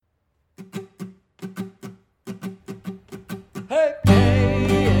Hey,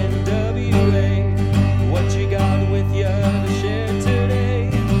 hey, NWA, what you got with you to share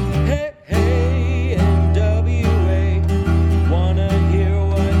today? Hey, hey, NWA, wanna hear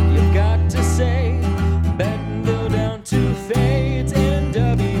what you've got to say? Bentonville down to Fades,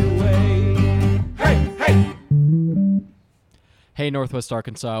 NWA. Hey, hey! Hey, Northwest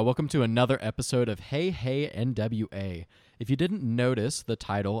Arkansas, welcome to another episode of Hey, Hey, NWA. If you didn't notice the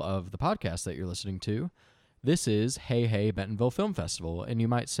title of the podcast that you're listening to, this is Hey, Hey, Bentonville Film Festival, and you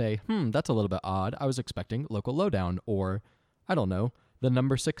might say, that's a little bit odd. I was expecting Local Lowdown, or, I don't know, the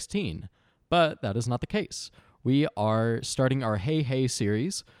number 16. But that is not the case. We are starting our Hey, Hey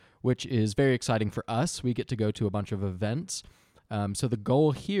series, which is very exciting for us. We get to go to a bunch of events. So the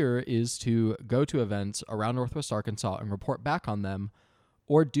goal here is to go to events around Northwest Arkansas and report back on them,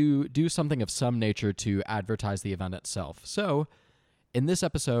 or do something of some nature to advertise the event itself. So in this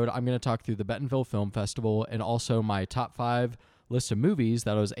episode, I'm going to talk through the Bentonville Film Festival and also my top 5 list of movies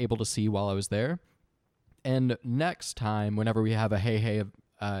that I was able to see while I was there. And next time, whenever we have a Hey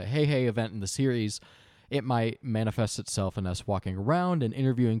Hey event in the series, it might manifest itself in us walking around and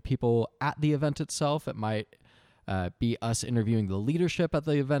interviewing people at the event itself. It might be us interviewing the leadership at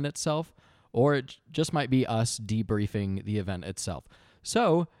the event itself, or it just might be us debriefing the event itself.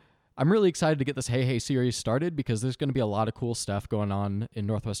 So I'm really excited to get this Hey Hey series started because there's going to be a lot of cool stuff going on in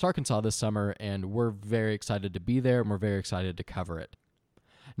Northwest Arkansas this summer, and we're very excited to be there, and we're very excited to cover it.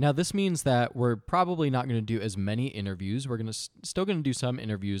 Now, this means that we're probably not going to do as many interviews. We're still going to do some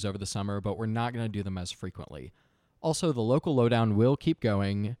interviews over the summer, but we're not going to do them as frequently. Also, the Local Lowdown will keep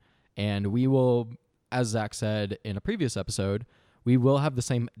going, and we will, as Zach said in a previous episode, we will have the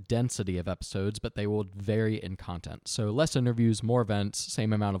same density of episodes, but they will vary in content. So less interviews, more events,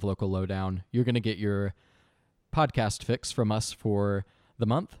 same amount of Local Lowdown. You're going to get your podcast fix from us for the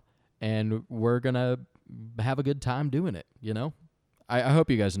month, and we're going to have a good time doing it, you know? I hope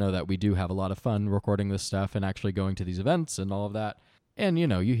you guys know that we do have a lot of fun recording this stuff and actually going to these events and all of that. And, you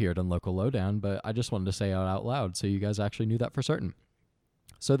know, you hear it on Local Lowdown, but I just wanted to say it out loud so you guys actually knew that for certain.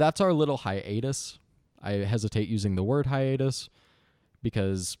 So that's our little hiatus. I hesitate using the word hiatus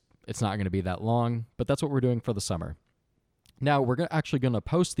because it's not going to be that long, but that's what we're doing for the summer. Now, we're actually going to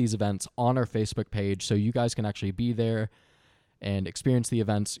post these events on our Facebook page so you guys can actually be there and experience the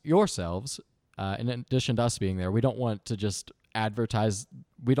events yourselves. In addition to us being there, we don't want to just advertise.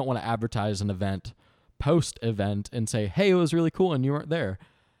 We don't want to advertise an event post-event and say, hey, it was really cool and you weren't there.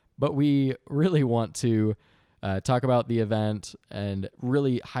 But we really want to talk about the event and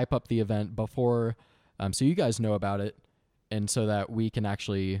really hype up the event before, so you guys know about it, and so that we can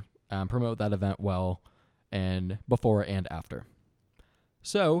actually promote that event well and before and after.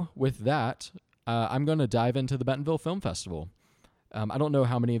 So with that, I'm going to dive into the Bentonville Film Festival. I don't know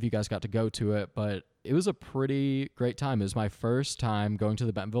how many of you guys got to go to it, but it was a pretty great time. It was my first time going to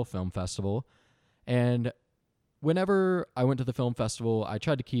the Bentonville Film Festival, and whenever I went to the film festival, I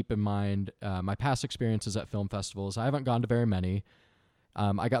tried to keep in mind my past experiences at film festivals. I haven't gone to very many.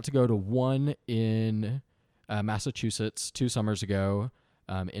 I got to go to one in Massachusetts 2 summers ago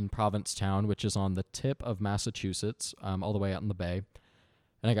in Provincetown, which is on the tip of Massachusetts, all the way out in the bay.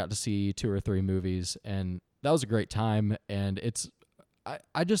 And I got to see 2 or 3 movies, and that was a great time. And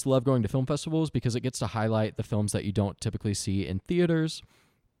I just love going to film festivals because it gets to highlight the films that you don't typically see in theaters.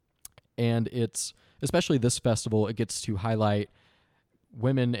 And it's, especially this festival, it gets to highlight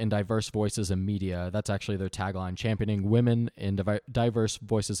women and diverse voices in media. That's actually their tagline, championing women and diverse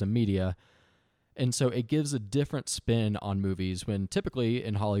voices in media. And so it gives a different spin on movies when typically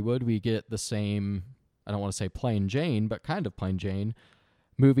in Hollywood we get the same, I don't want to say plain Jane, but kind of plain Jane,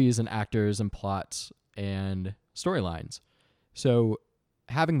 movies and actors and plots and storylines. So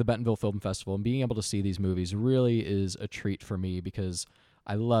having the Bentonville Film Festival and being able to see these movies really is a treat for me because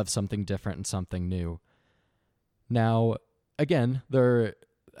I love something different and something new. Now, again, their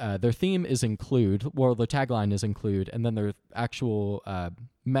theme is include, well, the tagline is include, and then their actual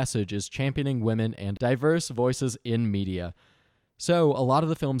message is championing women and diverse voices in media. So a lot of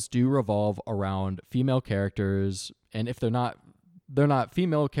the films do revolve around female characters, and if they're not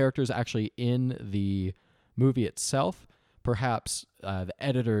female characters actually in the movie itself, perhaps the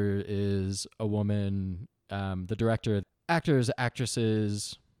editor is a woman, the director, actors,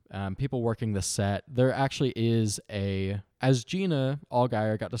 actresses, people working the set. There actually is as Gina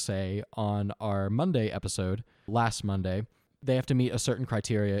Allgaier got to say on our Monday episode, last Monday, they have to meet a certain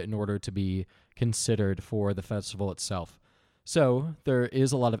criteria in order to be considered for the festival itself. So there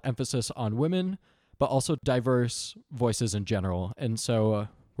is a lot of emphasis on women, but also diverse voices in general. And so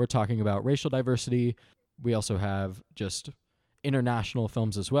we're talking about racial diversity. We also have just international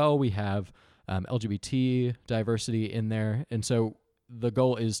films as well. We have LGBT diversity in there. And so the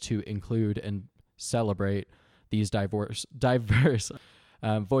goal is to include and celebrate these diverse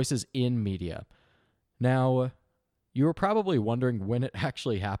voices in media. Now, you were probably wondering when it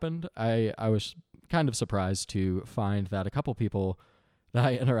actually happened. I was kind of surprised to find that a couple people that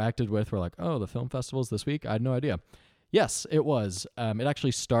I interacted with were like, oh, the film festival's this week? I had no idea. Yes, it was. It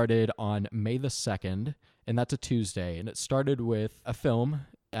actually started on May the 2nd, and that's a Tuesday. And it started with a film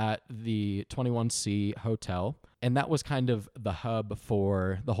at the 21C Hotel, and that was kind of the hub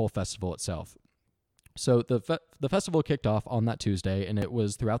for the whole festival itself. So the festival kicked off on that Tuesday, and it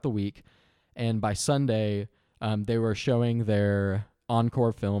was throughout the week. And by Sunday, they were showing their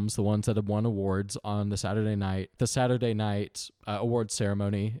encore films, the ones that had won awards, on the Saturday night awards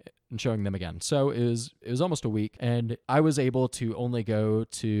ceremony, and showing them again. So it was almost a week, and I was able to only go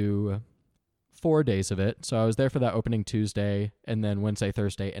to 4 days of it. So I was there for that opening Tuesday, and then Wednesday,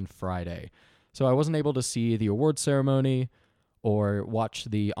 Thursday, and Friday. So I wasn't able to see the awards ceremony or watch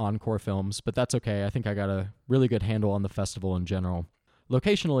the encore films, but that's okay. I think I got a really good handle on the festival in general.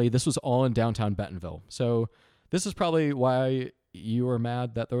 Locationally, this was all in downtown Bentonville. So this is probably why you were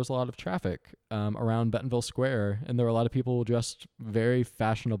mad that there was a lot of traffic around Bentonville Square, and there were a lot of people dressed very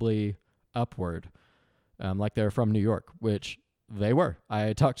fashionably upward, like they're from New York, which they were.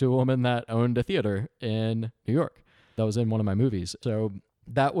 I talked to a woman that owned a theater in New York that was in one of my movies. So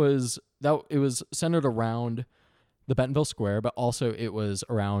it was centered around the Bentonville Square, but also it was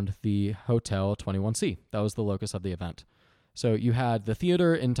around the Hotel 21C. That was the locus of the event. So you had the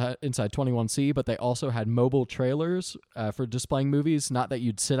theater inside 21C, but they also had mobile trailers for displaying movies. Not that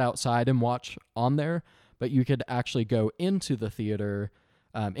you'd sit outside and watch on there, but you could actually go into the theater,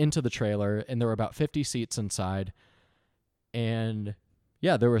 into the trailer, and there were about 50 seats inside. And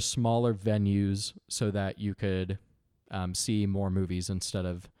yeah, there were smaller venues so that you could see more movies instead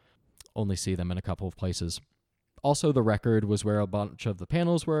of only see them in a couple of places. Also, the Record was where a bunch of the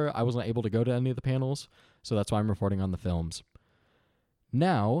panels were. I wasn't able to go to any of the panels, so that's why I'm reporting on the films.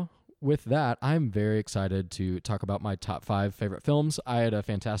 Now, with that, I'm very excited to talk about my top 5 favorite films. I had a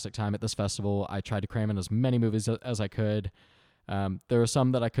fantastic time at this festival. I tried to cram in as many movies as I could. There were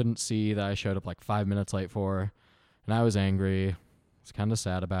some that I couldn't see that I showed up like 5 minutes late for, and I was angry. I was kind of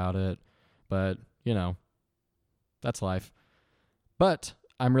sad about it, but, that's life. But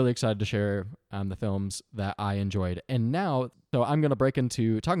I'm really excited to share the films that I enjoyed. And now, so I'm going to break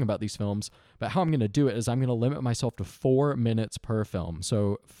into talking about these films, but how I'm going to do it is I'm going to limit myself to 4 minutes per film.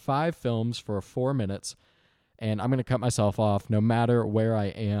 So 5 films for 4 minutes, and I'm going to cut myself off no matter where I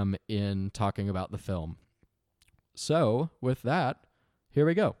am in talking about the film. So with that, here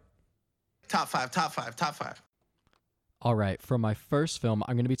we go. Top five. All right, for my first film,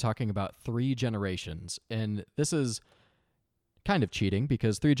 I'm going to be talking about 3 Generations. And this is kind of cheating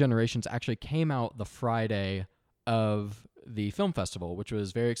because 3 Generations actually came out the Friday of the film festival, which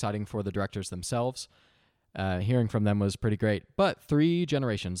was very exciting for the directors themselves. Hearing from them was pretty great. But 3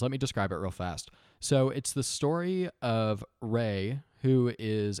 Generations, let me describe it real fast. So it's the story of Ray, who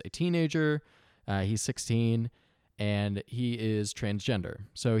is a teenager. He's 16, and he is transgender.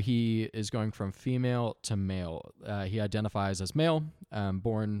 So he is going from female to male. He identifies as male,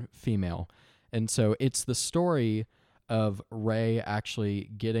 born female. And so it's the story of Ray actually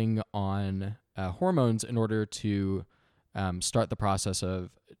getting on hormones in order to start the process of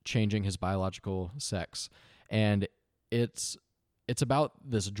changing his biological sex. And it's about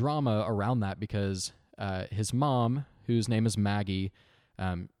this drama around that because his mom, whose name is Maggie,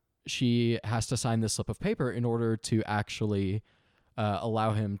 she has to sign this slip of paper in order to actually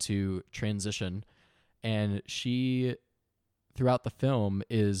allow him to transition. And she, throughout the film,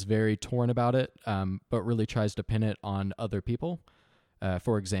 is very torn about it, but really tries to pin it on other people.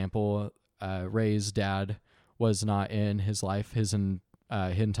 For example, Ray's dad was not in his life his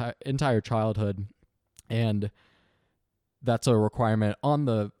entire childhood, and that's a requirement on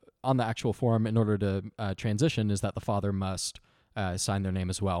the actual form in order to transition, is that the father must sign their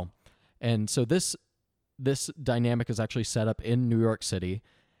name as well. And so this dynamic is actually set up in New York City,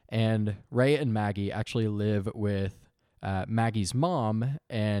 and Ray and Maggie actually live with Maggie's mom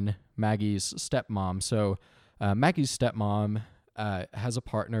and Maggie's stepmom. So Maggie's stepmom has a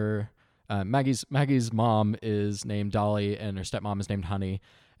partner. Maggie's mom is named Dolly, and her stepmom is named Honey.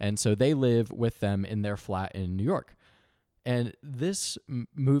 And so they live with them in their flat in New York. And this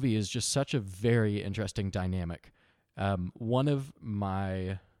movie is just such a very interesting dynamic. One of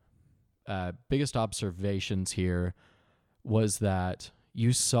my biggest observations here was that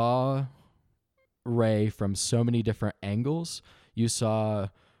you saw Ray from so many different angles. You saw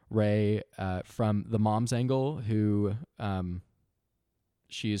Ray from the mom's angle, who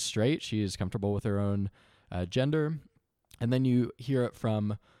she's straight. She is comfortable with her own gender. And then you hear it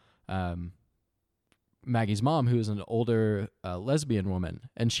from Maggie's mom, who is an older lesbian woman,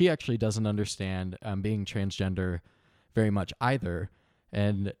 and she actually doesn't understand being transgender very much either.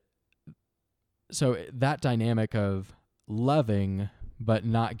 And so that dynamic of loving but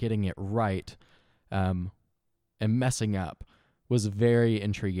not getting it right and messing up was very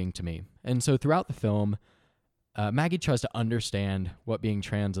intriguing to me. And so throughout the film, Maggie tries to understand what being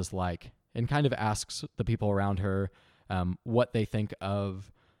trans is like and kind of asks the people around her what they think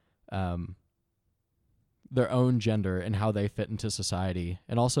of their own gender and how they fit into society.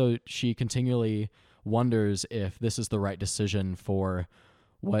 And also she continually wonders if this is the right decision for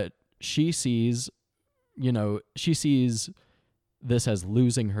what she sees. You know, she sees this as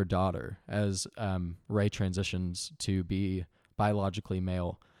losing her daughter as Ray transitions to be biologically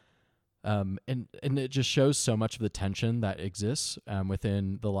male. And it just shows so much of the tension that exists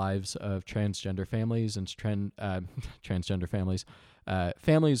within the lives of transgender families and transgender families.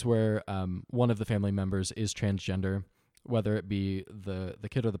 Families where one of the family members is transgender, whether it be the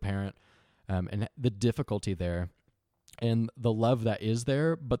kid or the parent, and the difficulty there, and the love that is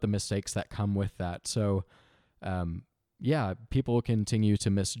there, but the mistakes that come with that. So, people continue to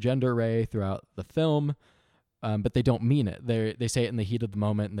misgender Ray throughout the film, but they don't mean it. They say it in the heat of the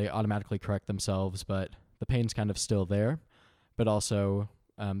moment, and they automatically correct themselves, but the pain's kind of still there. But also,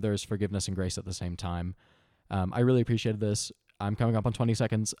 there's forgiveness and grace at the same time. I really appreciated this. I'm coming up on 20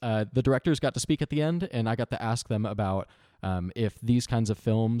 seconds. The directors got to speak at the end, and I got to ask them about if these kinds of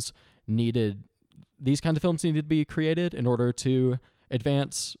films needed to be created in order to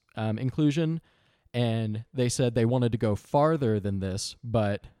advance inclusion. And they said they wanted to go farther than this,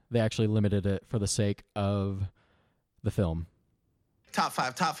 but they actually limited it for the sake of the film. Top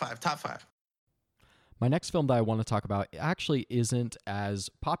five. My next film that I want to talk about actually isn't as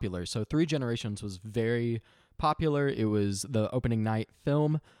popular. So Three Generations was very popular. It was the opening night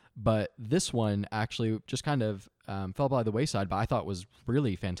film, but this one actually just kind of fell by the wayside, but I thought was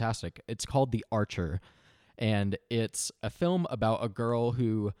really fantastic. It's called The Archer, and it's a film about a girl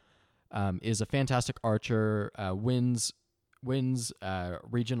who is a fantastic archer, wins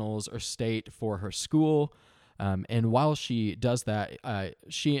regionals or state for her school. And while she does that,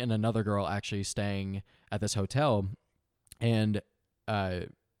 she and another girl actually staying at this hotel, and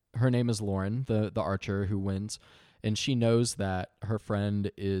her name is Lauren, the archer who wins, and she knows that her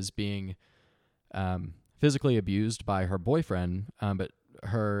friend is being physically abused by her boyfriend, but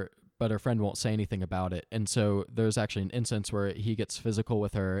her friend won't say anything about it. And so there's actually an instance where he gets physical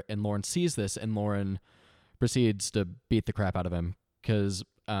with her, and Lauren sees this, and Lauren proceeds to beat the crap out of him, because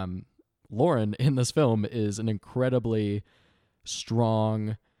Lauren in this film is an incredibly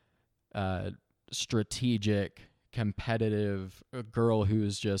strong, strategic, competitive girl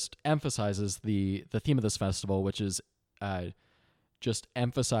who's just emphasizes the theme of this festival, which is just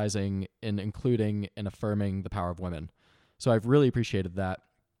emphasizing and including and affirming the power of women. So I've really appreciated that.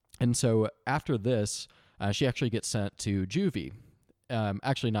 And so after this, she actually gets sent to juvie.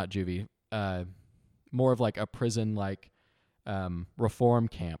 Actually, not juvie. More of like a prison, like reform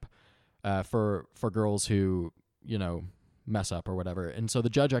camp for girls who, mess up or whatever. And so the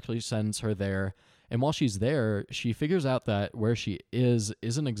judge actually sends her there. And while she's there, she figures out that where she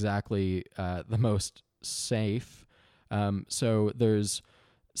isn't exactly the most safe. So there's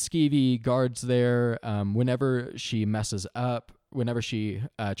skeevy guards there. Whenever she messes up, whenever she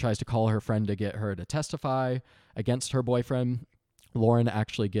tries to call her friend to get her to testify against her boyfriend, Lauren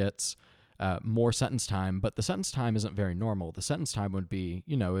actually gets more sentence time. But the sentence time isn't very normal. The sentence time would be,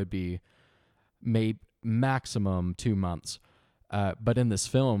 it'd be maybe maximum 2 months. But in this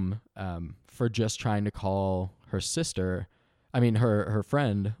film, for just trying to call her her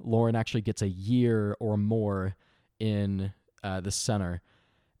friend, Lauren actually gets a year or more in the center.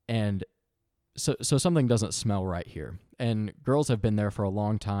 And so something doesn't smell right here. And girls have been there for a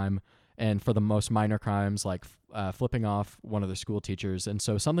long time, and for the most minor crimes, like flipping off one of their school teachers. And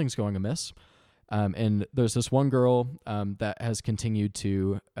so something's going amiss. And there's this one girl that has continued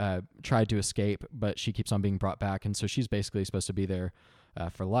to try to escape, but she keeps on being brought back. And so she's basically supposed to be there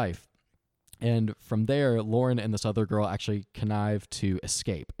for life. And from there, Lauren and this other girl actually connive to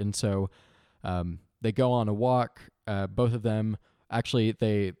escape. And so they go on a walk. Both of them, actually,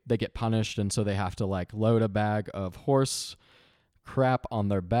 they get punished. And so they have to load a bag of horse crap on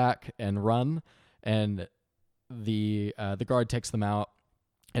their back and run. And the guard takes them out.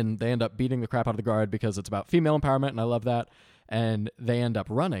 And they end up beating the crap out of the guard because it's about female empowerment, and I love that. And they end up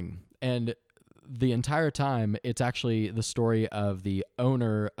running. And the entire time, it's actually the story of the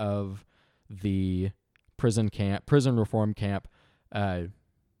owner of the prison reform camp,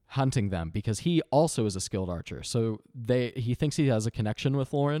 hunting them because he also is a skilled archer. So he thinks he has a connection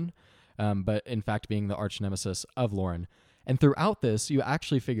with Lauren, but in fact being the arch nemesis of Lauren. And throughout this, you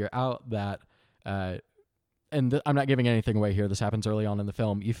actually figure out that, I'm not giving anything away here, this happens early on in the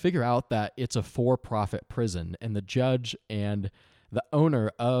film, you figure out that it's a for-profit prison, and the judge and the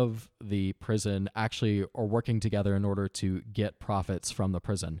owner of the prison actually are working together in order to get profits from the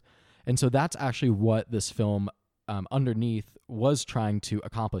prison. And so that's actually what this film underneath was trying to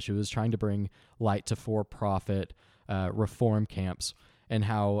accomplish. It was trying to bring light to for-profit reform camps, and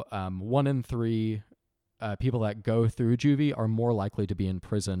how 1 in 3 people that go through juvie are more likely to be in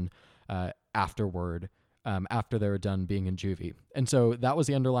prison afterward, after they were done being in juvie. And so that was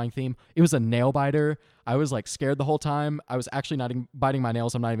the underlying theme. It was a nail biter. I was like scared the whole time. I was actually not even biting my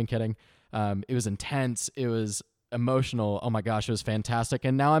nails. I'm not even kidding. It was intense. It was emotional. Oh my gosh, it was fantastic.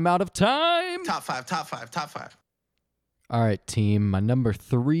 And now I'm out of time. Top five. All right, team. My number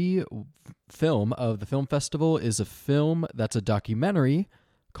 3 film of the film festival is a film that's a documentary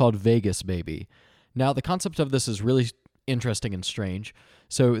called Vegas Baby. Now, the concept of this is really interesting and strange.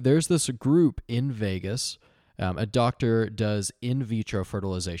 So there's this group in Vegas. A doctor does in vitro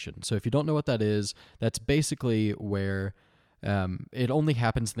fertilization. So if you don't know what that is, that's basically where it only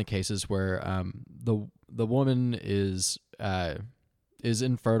happens in the cases where the woman is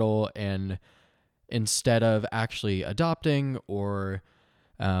infertile, and instead of actually adopting or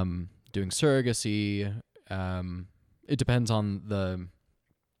doing surrogacy, it depends on the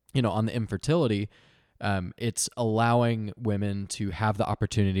infertility. It's allowing women to have the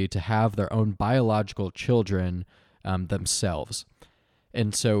opportunity to have their own biological children themselves.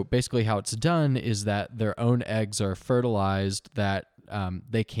 And so basically how it's done is that their own eggs are fertilized, that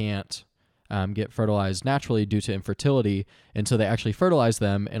they can't get fertilized naturally due to infertility, and so they actually fertilize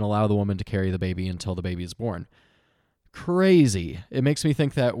them and allow the woman to carry the baby until the baby is born. Crazy. It makes me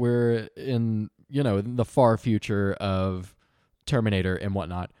think that we're in the far future of Terminator and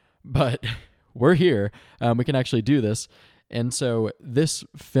whatnot, but we're here. We can actually do this. And so this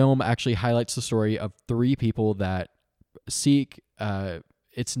film actually highlights the story of 3 people that seek,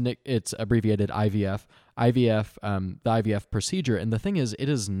 it's abbreviated IVF, the IVF procedure. And the thing is, it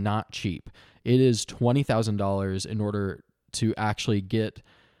is not cheap. It is $20,000 in order to actually get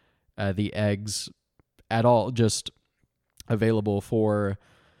the eggs at all just available for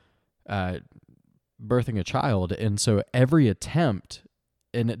birthing a child. And so every attempt,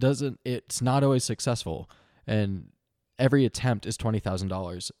 and it's not always successful, and every attempt is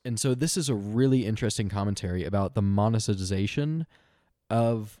 $20,000. And so this is a really interesting commentary about the monetization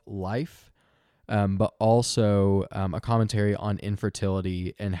of life, but also a commentary on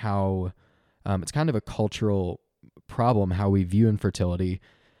infertility and how it's kind of a cultural problem, how we view infertility.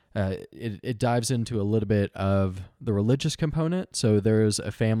 It dives into a little bit of the religious component. So there's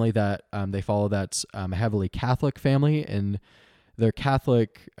a family that they follow that's a heavily Catholic family, and their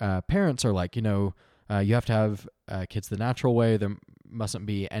Catholic parents are like, you have to have kids the natural way. There mustn't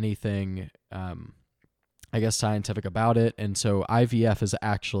be anything, scientific about it. And so IVF is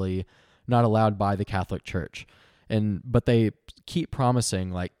actually not allowed by the Catholic Church. But they keep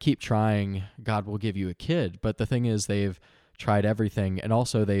promising, like, keep trying, God will give you a kid. But the thing is, they've tried everything, and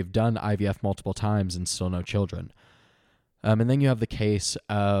also they've done IVF multiple times and still no children. And then you have the case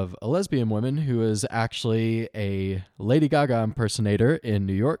of a lesbian woman who is actually a Lady Gaga impersonator in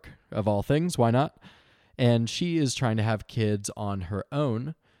New York, of all things. Why not? And she is trying to have kids on her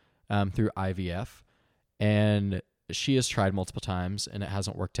own through IVF. And she has tried multiple times, and it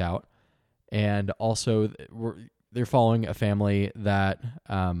hasn't worked out. And also, they're following a family that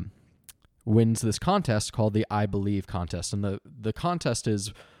wins this contest called the I Believe contest. And the contest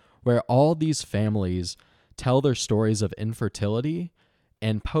is where all these families tell their stories of infertility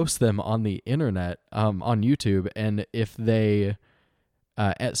and post them on the internet, on YouTube. And if they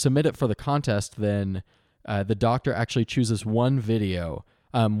submit it for the contest, then the doctor actually chooses one video,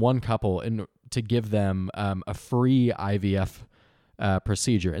 one couple, to give them a free IVF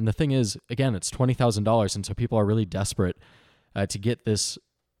procedure. And the thing is, again, it's $20,000. And so people are really desperate to get this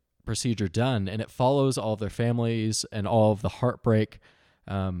procedure done. And it follows all of their families and all of the heartbreak,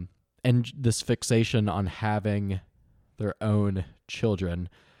 and this fixation on having their own children.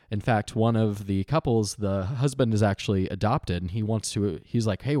 In fact, one of the couples, the husband is actually adopted, and he's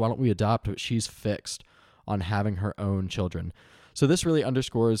like, hey, why don't we adopt? But she's fixed on having her own children. So this really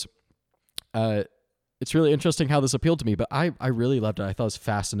underscores, it's really interesting how this appealed to me, but I really loved it. I thought it was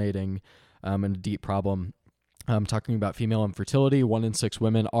fascinating and a deep problem. Talking about female infertility, 1 in 6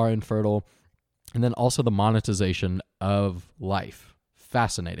 women are infertile, and then also the monetization of life.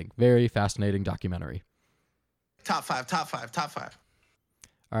 Fascinating, very fascinating documentary. Top five.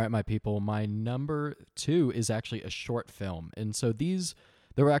 All right, my people, my number 2 is actually a short film. And so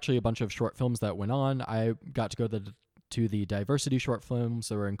there were actually a bunch of short films that went on. I got to go to the diversity short films.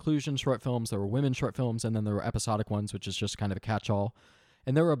 There were inclusion short films. There were women short films. And then there were episodic ones, which is just kind of a catch-all.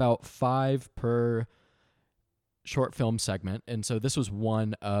 And there were about 5 per short film segment. And so this was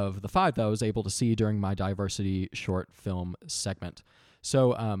one of the 5 that I was able to see during my diversity short film segment.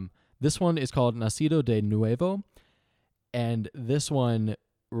 So this one is called Nacido de Nuevo. And this one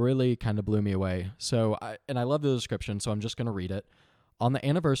really kind of blew me away. So, I love the description, so I'm just going to read it. On the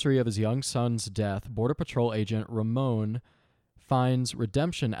anniversary of his young son's death, Border Patrol agent Ramon finds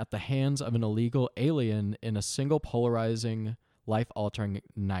redemption at the hands of an illegal alien in a single polarizing, life-altering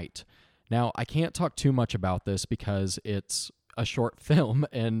night. Now, I can't talk too much about this because it's a short film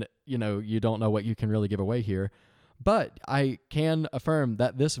and, you don't know what you can really give away here. But I can affirm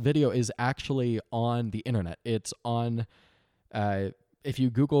that this video is actually on the internet. It's on, if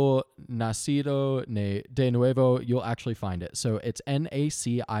you Google Nacido de Nuevo, you'll actually find it. So it's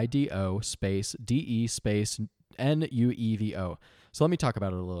NACIDO space DE space NUEVO. So let me talk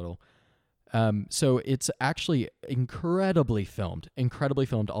about it a little. So it's actually incredibly filmed.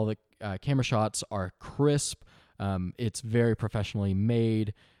 All the camera shots are crisp. It's very professionally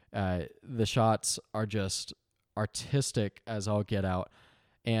made. The shots are just artistic as all get out.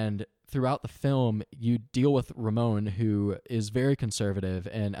 And throughout the film, you deal with Ramon, who is very conservative.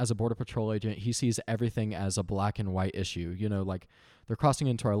 And as a Border Patrol agent, he sees everything as a black and white issue. Like, they're crossing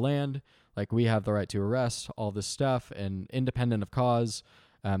into our land. Like, we have the right to arrest, all this stuff, and independent of cause.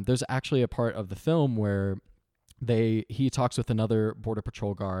 There's actually a part of the film where he talks with another Border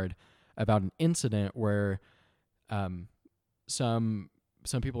Patrol guard about an incident where some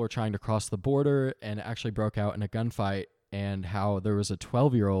people were trying to cross the border and it actually broke out in a gunfight, and how there was a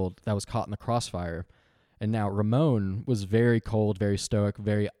 12-year-old that was caught in the crossfire. And now Ramon was very cold, very stoic,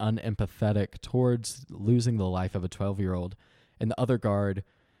 very unempathetic towards losing the life of a 12-year-old. And the other guard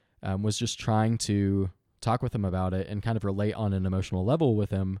was just trying to talk with him about it and kind of relate on an emotional level with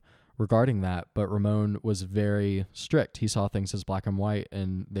him regarding that. But Ramon was very strict. He saw things as black and white,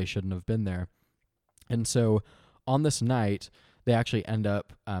 and they shouldn't have been there. And so on this night, they actually end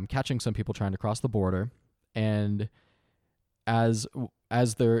up catching some people trying to cross the border. And as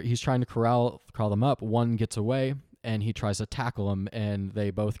he's trying to corral them up, one gets away and he tries to tackle him, and they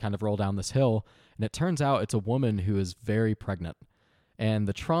both kind of roll down this hill. And it turns out it's a woman who is very pregnant. And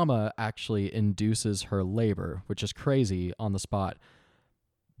the trauma actually induces her labor, which is crazy on the spot.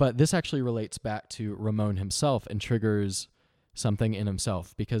 But this actually relates back to Ramon himself and triggers something in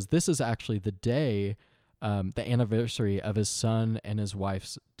himself, because this is actually the day, the anniversary of his son and his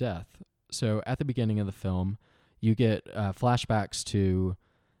wife's death. So at the beginning of the film, you get flashbacks to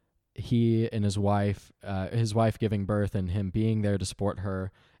he and his wife giving birth and him being there to support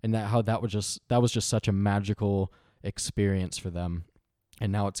her, and that was just such a magical experience for them.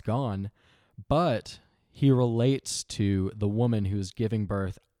 And now it's gone. But he relates to the woman who's giving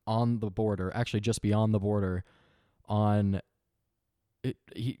birth on the border, actually just beyond the border.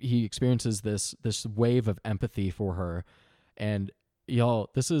 He experiences this wave of empathy for her. And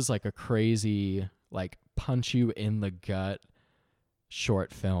y'all, this is like a crazy, like, punch you in the gut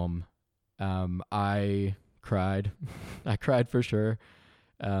short film. I cried. I cried for sure.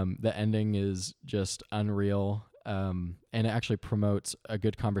 The ending is just unreal. And it actually promotes a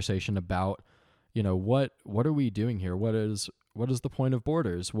good conversation about, what are we doing here? What is the point of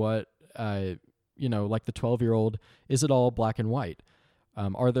borders? Like the 12-year-old, is it all black and white?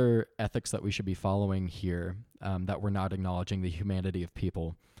 Are there ethics that we should be following here, that we're not acknowledging the humanity of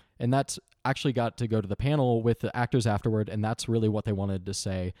people? And that's actually got to go to the panel with the actors afterward, and that's really what they wanted to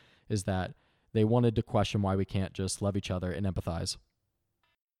say, is that they wanted to question why we can't just love each other and empathize.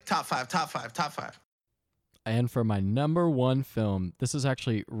 Top five. And for my number 1 film, this is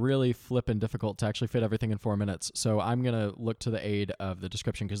actually really flippin' difficult to actually fit everything in 4 minutes, so I'm going to look to the aid of the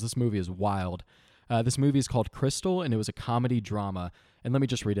description because this movie is wild. This movie is called Crystal, and it was a comedy drama, and let me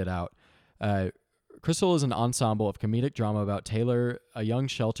just read it out. Crystal is an ensemble of comedic drama about Taylor, a young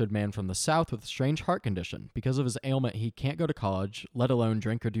sheltered man from the South with a strange heart condition. Because of his ailment, he can't go to college, let alone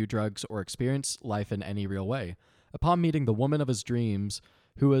drink or do drugs or experience life in any real way. Upon meeting the woman of his dreams,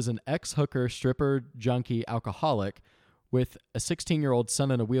 who is an ex-hooker, stripper, junkie, alcoholic, with a 16-year-old son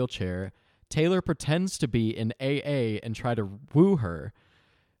in a wheelchair, Taylor pretends to be in AA and try to woo her.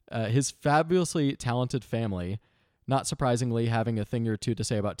 His fabulously talented family, not surprisingly having a thing or two to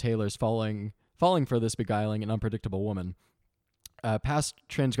say about Taylor's falling for this beguiling and unpredictable woman. Past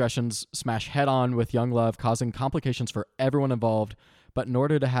transgressions smash head-on with young love, causing complications for everyone involved, But in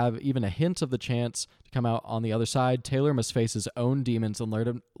order to have even a hint of the chance to come out on the other side, Taylor must face his own demons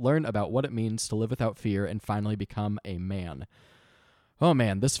and learn about what it means to live without fear and finally become a man. Oh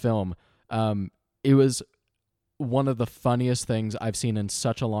man, this film, it was one of the funniest things I've seen in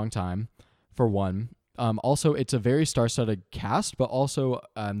such a long time, for one. Also, it's a very star-studded cast, but also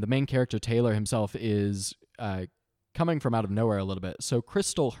the main character, Taylor himself, is coming from out of nowhere a little bit. So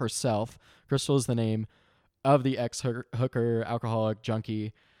Crystal herself, Crystal is the name of the ex-hooker, alcoholic,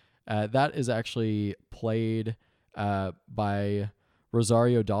 junkie. That is actually played by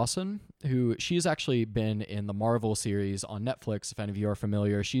Rosario Dawson, who she's actually been in the Marvel series on Netflix, if any of you are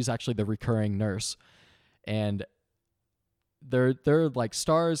familiar. She's actually the recurring nurse. And they're like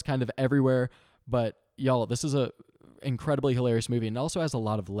stars kind of everywhere, but y'all, this is a incredibly hilarious movie and also has a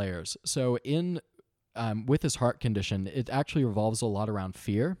lot of layers. So with his heart condition, it actually revolves a lot around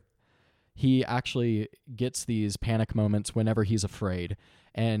fear. He actually gets these panic moments whenever he's afraid.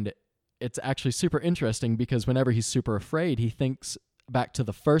 And it's actually super interesting because whenever he's super afraid, he thinks back to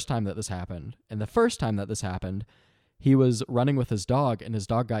the first time that this happened. And the first time that this happened, he was running with his dog and his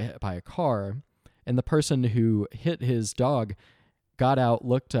dog got hit by a car. And the person who hit his dog got out,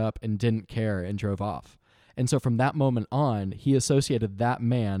 looked up, and didn't care and drove off. And so from that moment on, he associated that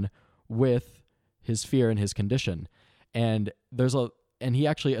man with his fear and his condition. And he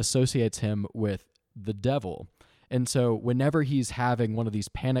actually associates him with the devil. And so whenever he's having one of these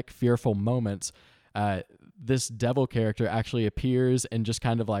panic, fearful moments, this devil character actually appears and just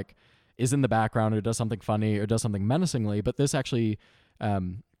kind of like is in the background or does something funny or does something menacingly. But this actually,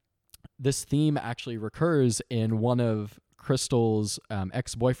 this theme actually recurs in one of Crystal's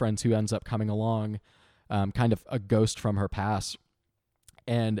ex-boyfriends who ends up coming along, kind of a ghost from her past.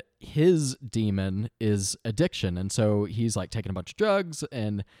 And his demon is addiction. And so he's like taking a bunch of drugs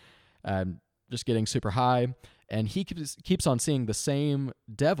and just getting super high. And he keeps on seeing the same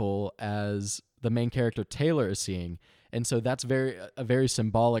devil as the main character Taylor is seeing. And so that's a very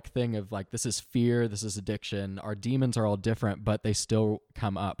symbolic thing of like, this is fear, this is addiction. Our demons are all different, but they still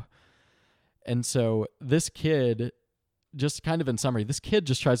come up. And so this kid, just kind of in summary, this kid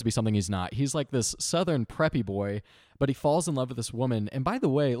just tries to be something he's not. He's like this southern preppy boy, but he falls in love with this woman. And by the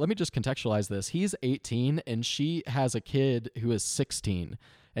way, let me just contextualize this. He's 18 and she has a kid who is 16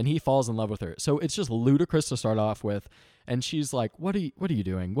 and he falls in love with her. So it's just ludicrous to start off with. And she's like, what are you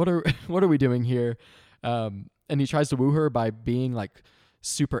doing? What are we doing here? And he tries to woo her by being like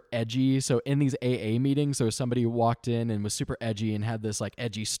super edgy. So in these AA meetings, there was somebody who walked in and was super edgy and had this like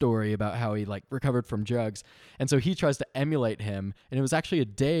edgy story about how he like recovered from drugs. And so he tries to emulate him. And it was actually a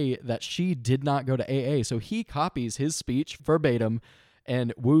day that she did not go to AA. So he copies his speech verbatim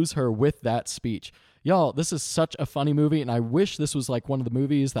and woos her with that speech. Y'all, this is such a funny movie. And I wish this was like one of the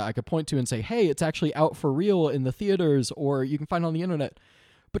movies that I could point to and say, hey, it's actually out for real in the theaters or you can find it on the internet,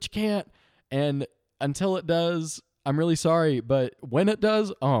 but you can't. And until it does, I'm really sorry, but when it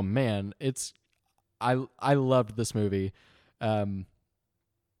does, oh man, I loved this movie.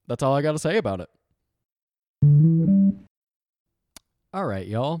 That's all I got to say about it. All right,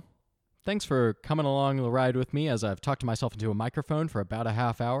 y'all. Thanks for coming along the ride with me as I've talked to myself into a microphone for about a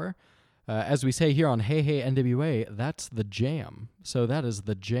half hour. As we say here on Hey Hey NWA, that's the jam. So that is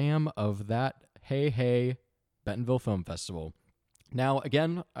the jam of that Hey Hey Bentonville Film Festival. Now,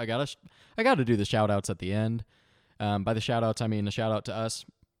 again, I gotta do the shout-outs at the end. By the shout-outs, I mean a shout-out to us,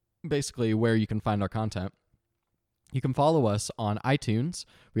 basically where you can find our content. You can follow us on iTunes.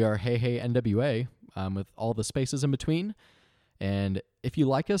 We are Hey Hey NWA, with all the spaces in between. And if you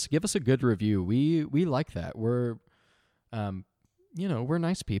like us, give us a good review. We like that. We're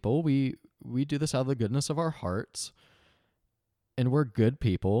nice people. We do this out of the goodness of our hearts. And we're good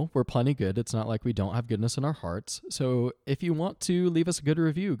people. We're plenty good. It's not like we don't have goodness in our hearts. So if you want to leave us a good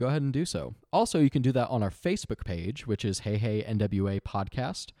review, go ahead and do so. Also, you can do that on our Facebook page, which is Hey Hey NWA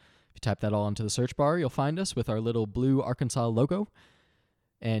Podcast. If you type that all into the search bar, you'll find us with our little blue Arkansas logo.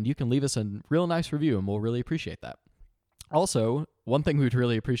 And you can leave us a real nice review, and we'll really appreciate that. Also, one thing we'd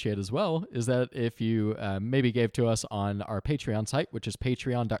really appreciate as well is that if you maybe gave to us on our Patreon site, which is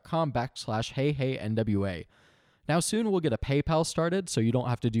patreon.com/HeyHeyNWA. Now, soon we'll get a PayPal started, so you don't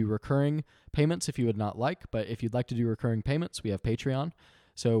have to do recurring payments if you would not like. But if you'd like to do recurring payments, we have Patreon.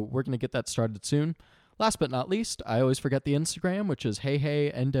 So we're going to get that started soon. Last but not least, I always forget the Instagram, which is Hey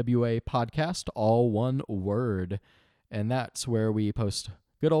Hey NWA Podcast, all one word. And that's where we post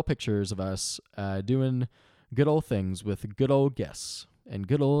good old pictures of us doing good old things with good old guests and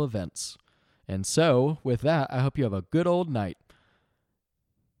good old events. And so, with that, I hope you have a good old night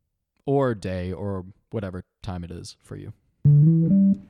or day or whatever time it is for you.